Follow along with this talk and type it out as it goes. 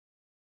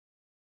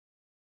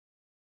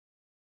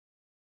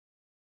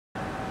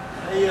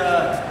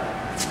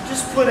I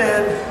just put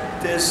in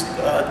this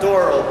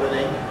door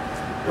opening.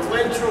 It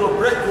went through a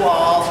brick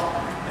wall,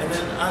 and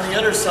then on the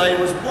other side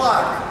was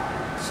block.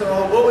 So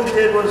what we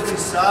did was we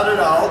sodded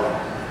out,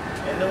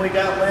 and then we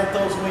got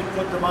lintels and we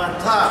put them on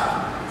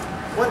top.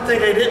 One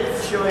thing I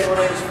didn't show you when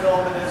I was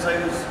filming is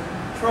I was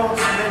throwing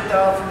cement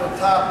down from the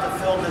top to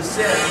fill this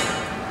in.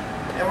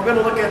 And we're going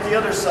to look at the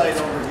other side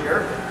over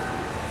here.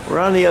 We're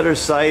on the other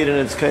side and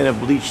it's kind of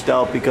bleached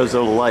out because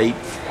of the light.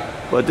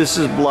 But this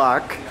is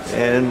block,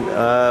 and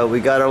we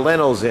got our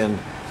lintels in.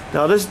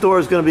 Now this door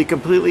is going to be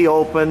completely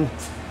open.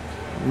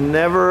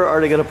 Never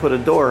are they going to put a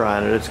door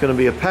on it. It's going to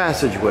be a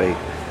passageway.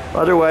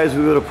 Otherwise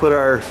we would have put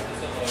our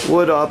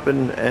wood up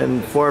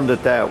and formed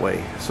it that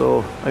way.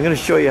 So I'm going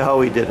to show you how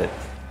we did it.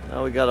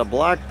 Now we got a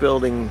block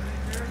building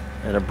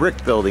and a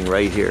brick building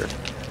right here.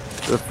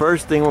 The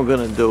first thing we're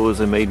going to do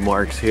is I made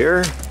marks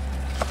here,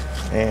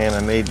 and I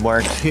made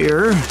marks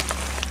here,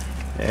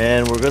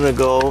 and we're going to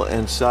go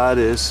and saw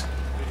this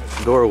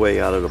doorway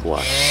out of the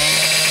block.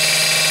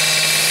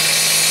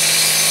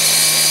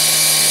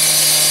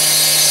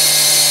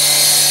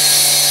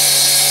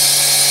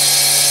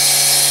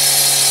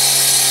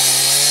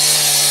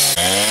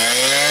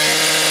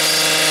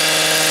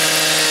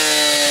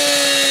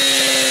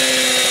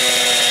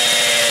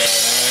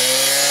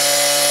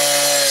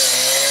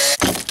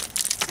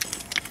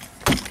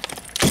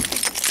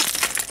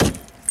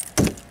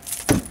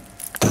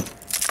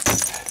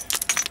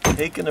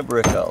 Taking the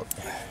brick out.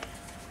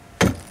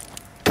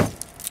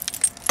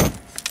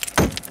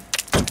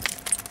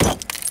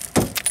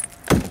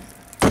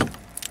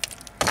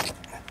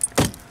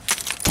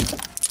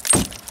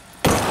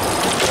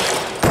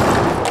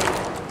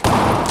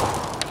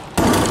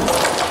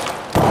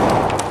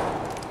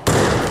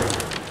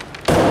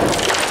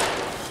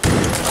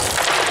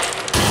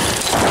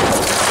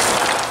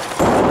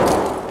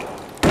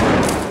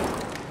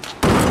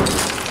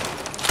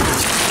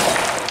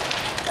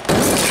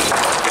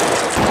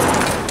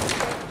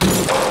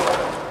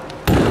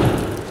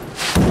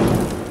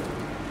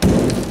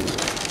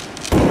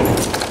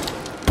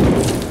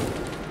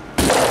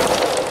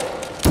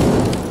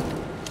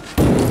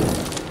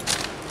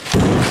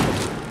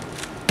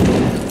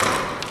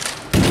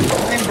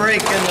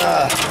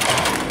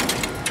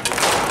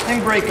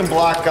 I'm breaking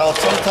block out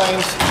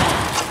sometimes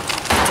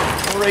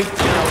right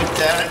there like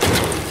that,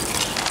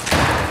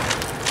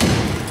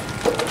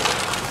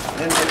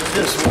 and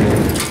this way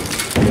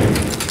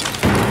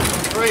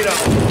right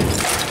out.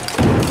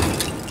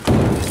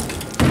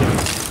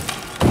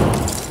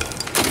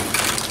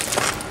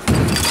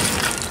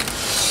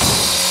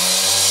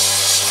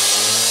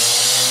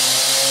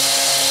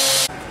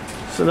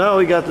 So now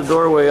we got the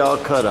doorway all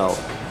cut out.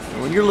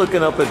 When you're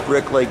looking up at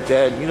brick like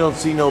that, you don't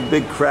see no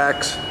big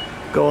cracks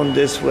going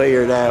this way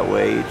or that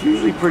way. It's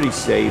usually pretty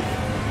safe.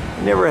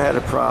 Never had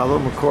a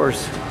problem. Of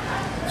course,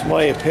 it's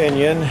my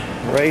opinion.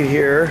 Right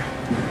here,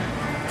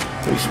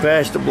 we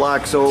smashed the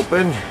blocks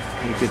open.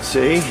 You can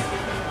see.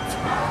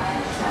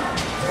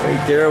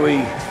 Right there, we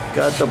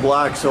got the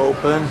blocks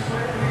open.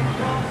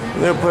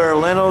 We're gonna put our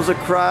lintels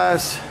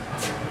across,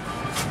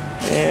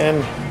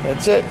 and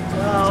that's it.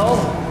 Now,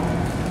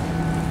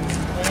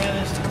 plan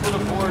is to put a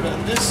board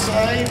on this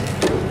side,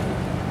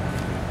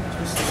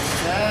 just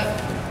like that.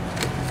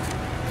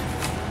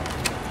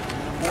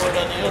 Board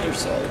on the other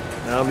side.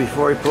 Now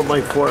before I put my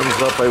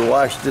forms up, I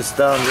wash this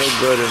down real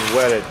good and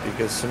wet it,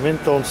 because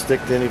cement don't stick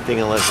to anything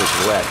unless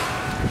it's wet.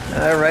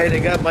 Alright, I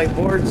got my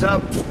boards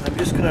up. I'm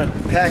just going to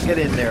pack it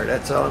in there.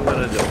 That's all I'm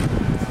going to do.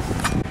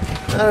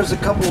 Now there's a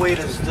couple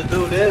ways to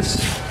do this.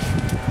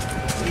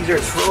 Either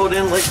throw it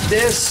in like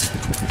this,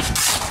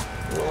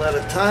 a little at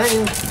a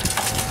time,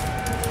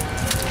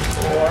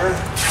 or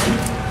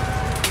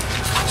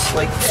just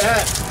like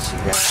that. See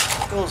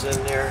that? It goes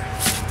in there.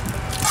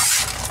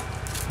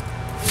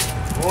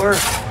 Or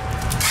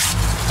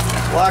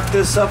lock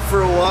this up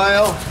for a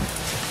while.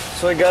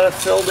 So I got it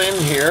filled in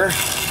here,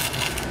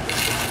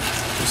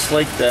 just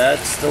like that,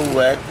 still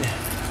wet.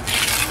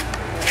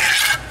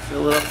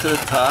 Fill it up to the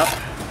top.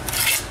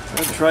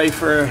 I'll try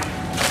for,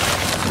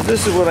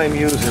 this is what I'm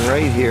using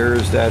right here,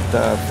 is that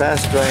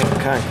fast drying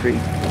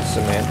concrete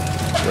cement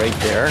right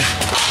there.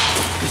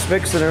 Just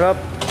mixing it up,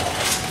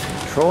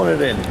 throwing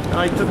it in. Now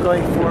I took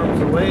my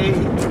forms away,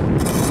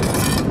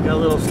 got a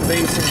little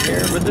space in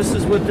here, but this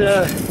is what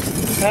the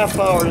half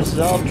hour, this is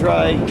all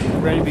dry,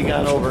 ready to be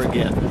gone over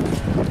again.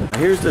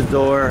 Here's the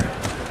door.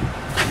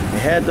 I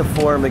had the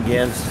form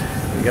against.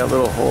 We got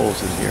little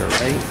holes in here,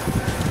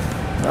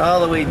 right? All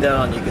the way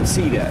down, you can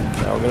see that.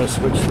 Now we're going to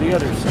switch to the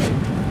other side.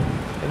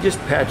 I just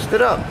patched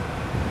it up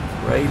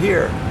right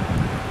here.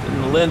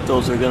 And the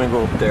lintels are going to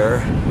go up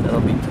there.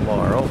 That'll be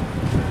tomorrow.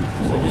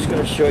 So I'm just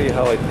going to show you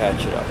how I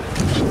patch it up.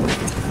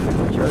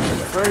 The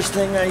first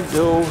thing I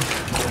do,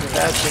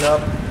 patch it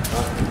up.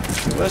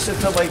 Listen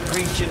to my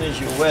preaching as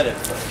you wet it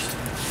first.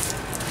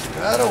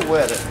 Gotta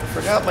wet it. I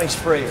forgot my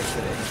sprayer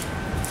today.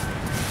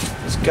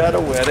 Just gotta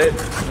wet it.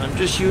 I'm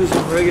just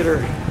using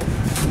regular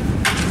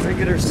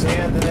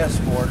sand and S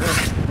mortar.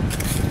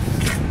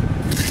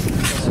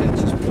 That's it,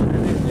 just put it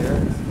in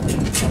there.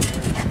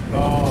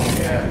 Oh,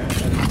 yeah.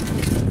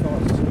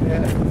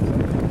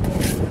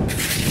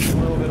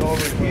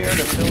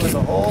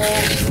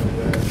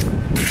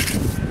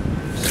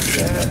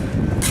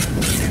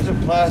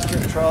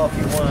 plaster trowel if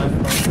you want,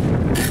 but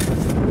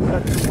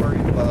not too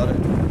worried about it.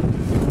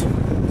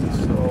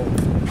 So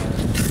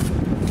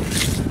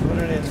put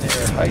it in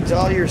there. Hides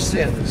all your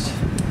sins.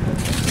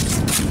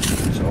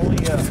 It's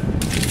only a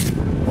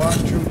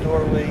walk-through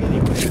doorway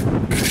anyway.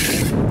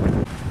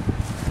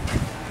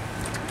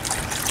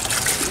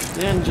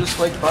 Then, just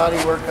like body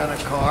work on a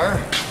car,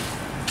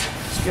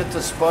 just get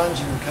the sponge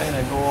and kind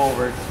of go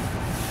over it.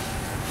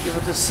 Give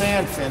it the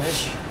sand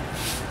finish.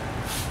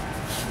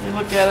 You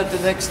look at it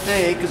the next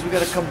day, because we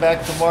got to come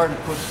back tomorrow to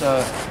put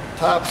the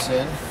tops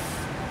in.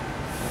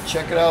 We'll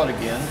check it out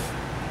again.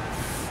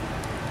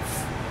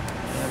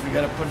 And if we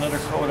got to put another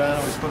coat on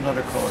it, we put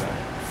another coat on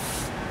it.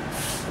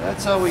 So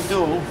that's how we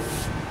do.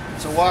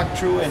 It's a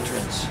walk-through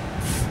entrance.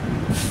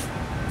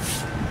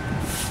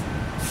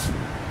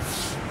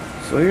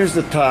 So here's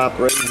the top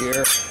right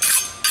here.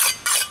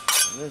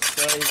 On this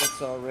side,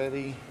 that's all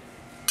ready.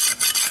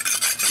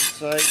 This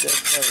side,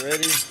 that's all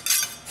ready.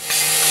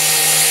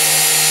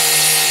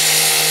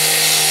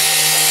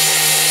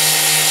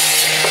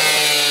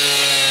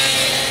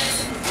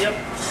 Yep.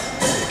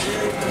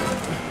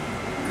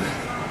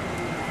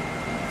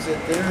 Is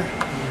it there?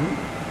 Mm-hmm.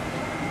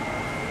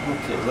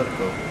 Okay, let it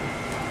go.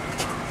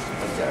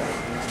 I got it.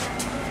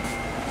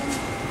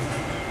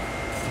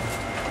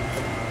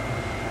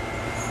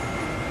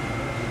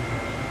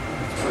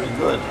 Pretty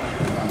good.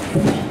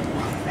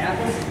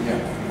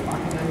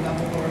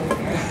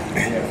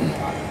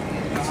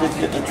 Let's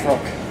get the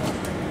truck.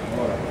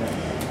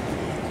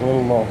 A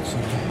little low. A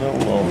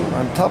little low.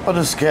 On top of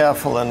the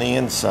scaffold on the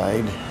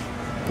inside,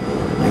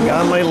 I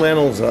got my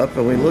lintels up,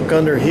 and we look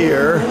under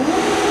here,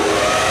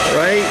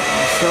 right?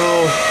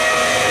 So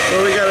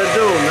what we got to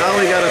do? Now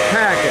we got to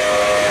pack it.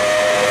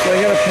 So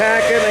I'm going to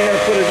pack it, and I'm going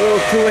to put a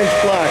little 2-inch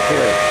block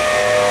here.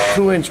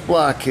 2-inch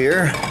block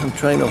here. I'm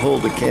trying to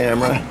hold the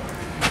camera.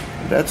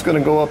 That's going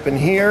to go up in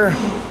here,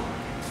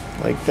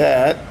 like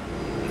that.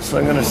 So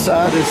I'm going to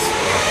saw this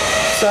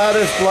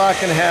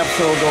block in half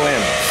so it'll go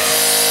in.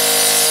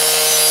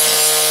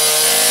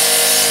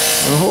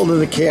 I'm holding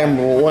the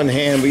camera with one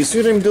hand, but you see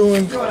what I'm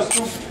doing?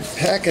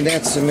 Packing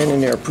that cement in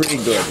there pretty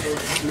good.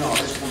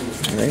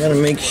 And I got to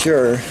make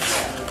sure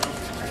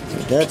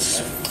that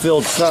that's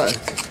filled solid.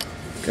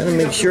 Got to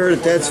make sure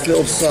that that's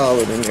filled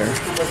solid in there.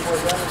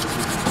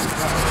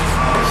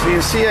 So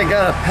you see I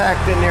got it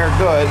packed in there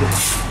good.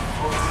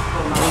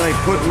 And I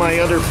put my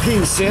other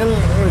piece in,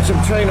 which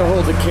I'm trying to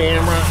hold the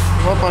camera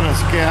up on a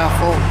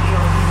scaffold.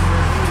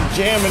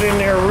 Jam it in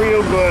there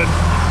real good.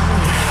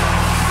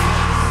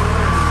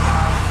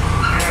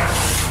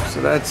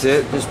 So that's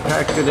it. Just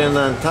packed it in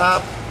on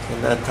top,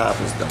 and that top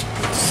is done.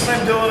 What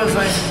I'm doing is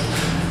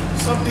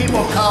some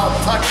people call it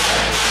tuck.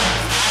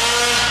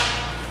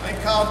 I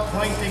call it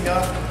pointing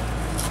up.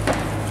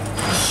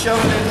 Just shove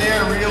it in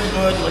there real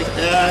good like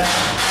that.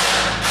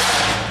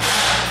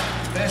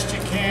 Best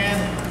you can.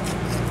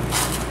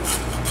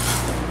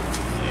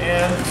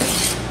 And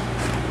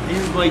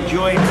use my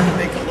joiner to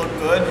make it look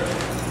good.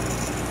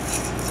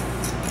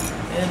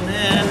 And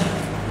then,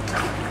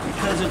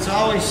 because it's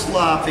always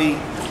sloppy,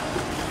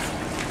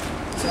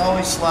 just get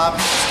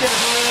a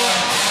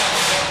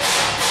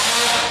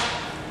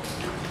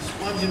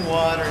sponge and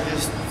water,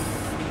 just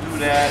do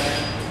that,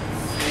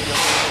 make it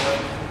look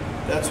good.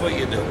 That's what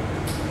you do.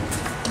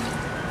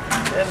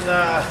 And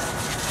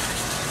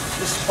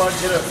just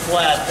sponge it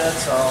flat,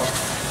 that's all.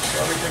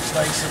 So everything's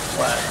nice and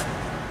flat.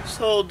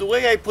 So the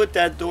way I put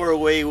that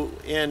doorway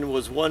in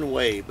was one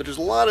way, but there's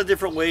a lot of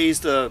different ways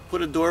to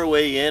put a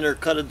doorway in or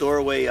cut a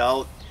doorway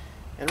out.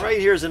 And right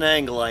here's an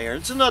angle iron.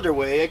 It's another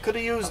way. I could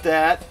have used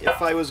that.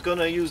 If I was going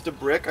to use the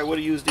brick, I would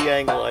have used the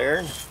angle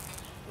iron.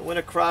 I went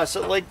across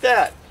it like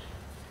that.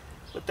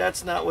 But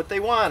that's not what they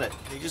wanted.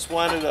 They just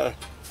wanted a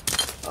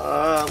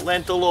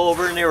lentil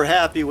over, and they were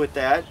happy with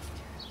that.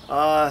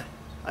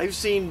 I've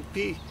seen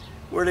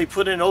where they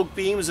put in oak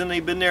beams and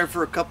they've been there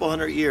for a couple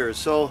hundred years.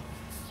 So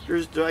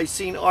I've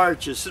seen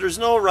arches, so there's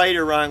no right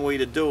or wrong way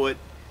to do it.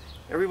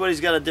 Everybody's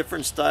got a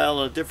different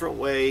style and a different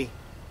way.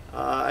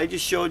 I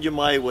just showed you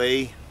my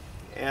way,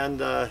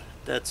 and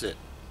that's it.